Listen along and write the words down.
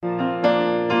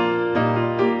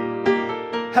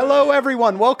Hello,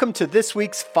 everyone. Welcome to this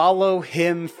week's Follow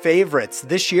Him Favorites.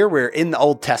 This year, we're in the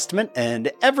Old Testament,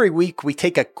 and every week we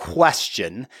take a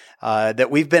question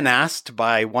that we've been asked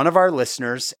by one of our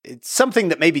listeners. It's something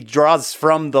that maybe draws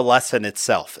from the lesson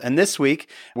itself. And this week,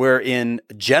 we're in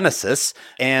Genesis,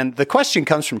 and the question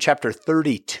comes from chapter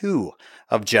 32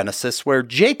 of Genesis, where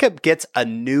Jacob gets a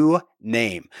new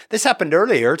name. This happened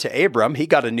earlier to Abram. He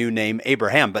got a new name,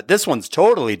 Abraham, but this one's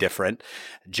totally different.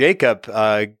 Jacob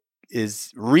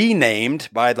is renamed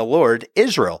by the Lord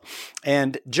Israel.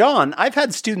 And John, I've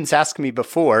had students ask me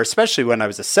before, especially when I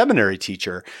was a seminary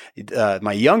teacher,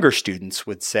 my younger students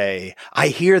would say, I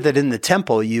hear that in the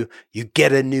temple you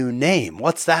get a new name.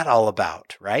 What's that all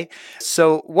about, right?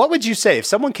 So what would you say if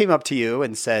someone came up to you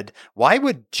and said, why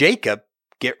would Jacob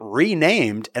get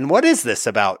renamed? And what is this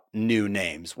about new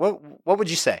names? What would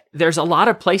you say? There's a lot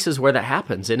of places where that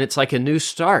happens, and it's like a new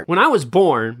start. When I was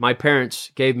born, my parents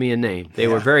gave me a name. They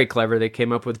were very clever. They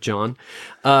came up with John.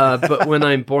 But when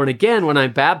I'm born again, when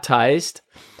I'm baptized,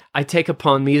 I take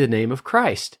upon me the name of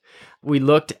Christ. We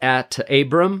looked at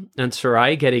Abram and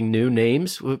Sarai getting new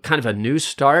names, kind of a new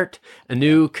start, a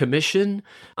new commission.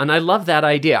 And I love that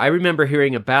idea. I remember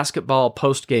hearing a basketball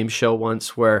post-game show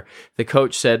once where the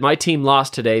coach said, my team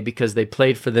lost today because they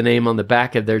played for the name on the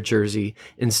back of their jersey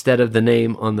instead of the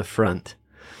name on the front.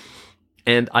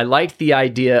 And I liked the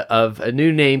idea of a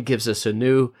new name gives us a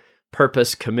new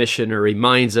purpose, commission, or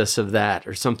reminds us of that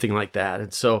or something like that.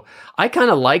 And so I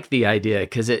kind of like the idea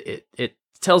because it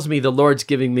tells me the Lord's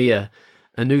giving me a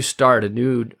new start, a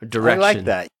new direction. I like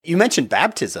that. You mentioned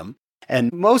baptism,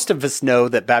 and most of us know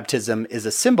that baptism is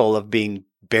a symbol of being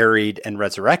buried and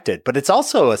resurrected, but it's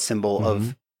also a symbol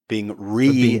of being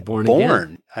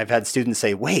reborn. I've had students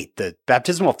say, wait, the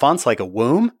baptismal font's like a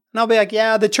womb? And I'll be like,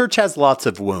 yeah, the church has lots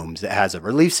of wombs. It has a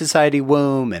Relief Society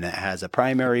womb, and it has a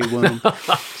primary womb.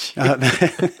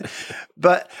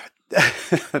 But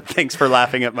thanks for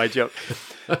laughing at my joke.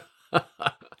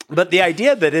 But the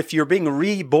idea that if you're being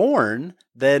reborn,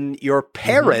 then your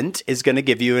parent is going to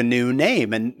give you a new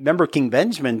name. And remember, King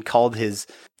Benjamin called his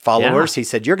followers, he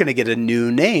said, you're going to get a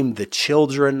new name, the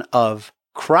children of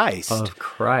Christ. Of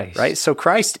Christ. Right? So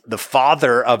Christ, the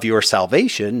father of your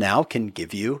salvation, now can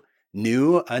give you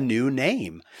a new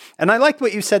name. And I like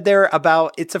what you said there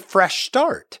about it's a fresh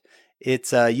start.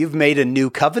 It's you've made a new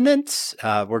covenant.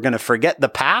 We're going to forget the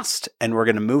past and we're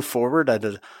going to move forward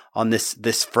on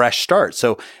this fresh start.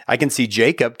 So I can see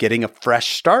Jacob getting a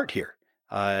fresh start here.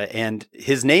 And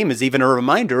his name is even a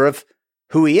reminder of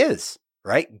who he is,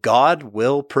 right? God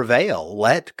will prevail.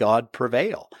 Let God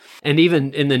prevail. And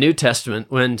even in the New Testament,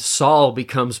 when Saul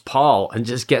becomes Paul and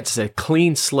just gets a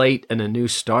clean slate and a new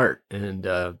start. And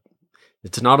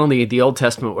it's not only the Old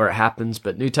Testament where it happens,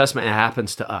 but New Testament, it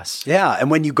happens to us. Yeah. And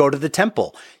when you go to the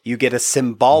temple, you get a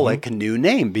symbolic new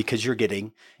name because you're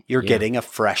getting a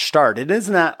fresh start. And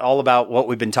isn't that all about what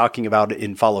we've been talking about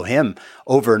in Follow Him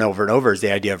over and over and over is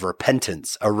the idea of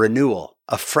repentance, a renewal,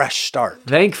 a fresh start.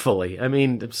 Thankfully. I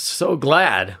mean, I'm so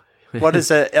glad. What is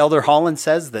Elder Holland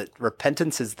says that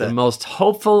repentance is the most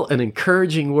hopeful and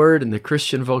encouraging word in the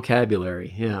Christian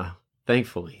vocabulary. Yeah.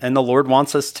 Thankfully. And the Lord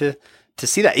wants us to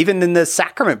see that, even in the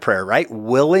sacrament prayer, right?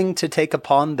 Willing to take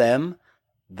upon them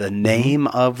the name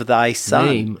of thy Son.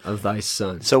 Name of thy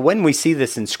Son. So when we see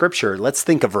this in Scripture, let's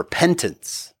think of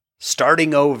repentance,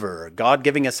 starting over, God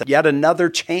giving us yet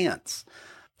another chance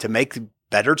to make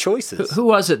better choices. Who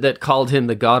was it that called him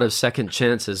the God of second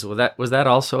chances? Was that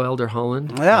also Elder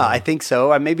Holland? Yeah, I think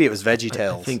so. Maybe it was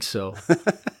VeggieTales. I think so.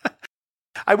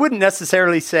 I wouldn't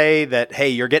necessarily say that, hey,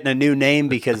 you're getting a new name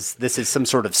because this is some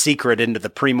sort of secret into the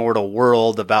premortal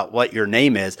world about what your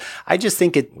name is. I just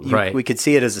think we could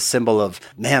see it as a symbol of,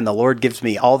 man, the Lord gives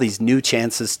me all these new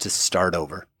chances to start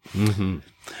over. Mm-hmm.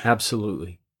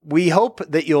 Absolutely. We hope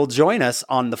that you'll join us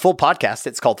on the full podcast.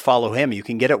 It's called Follow Him. You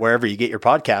can get it wherever you get your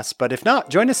podcasts. But if not,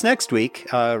 join us next week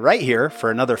right here for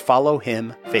another Follow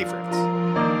Him Favorites.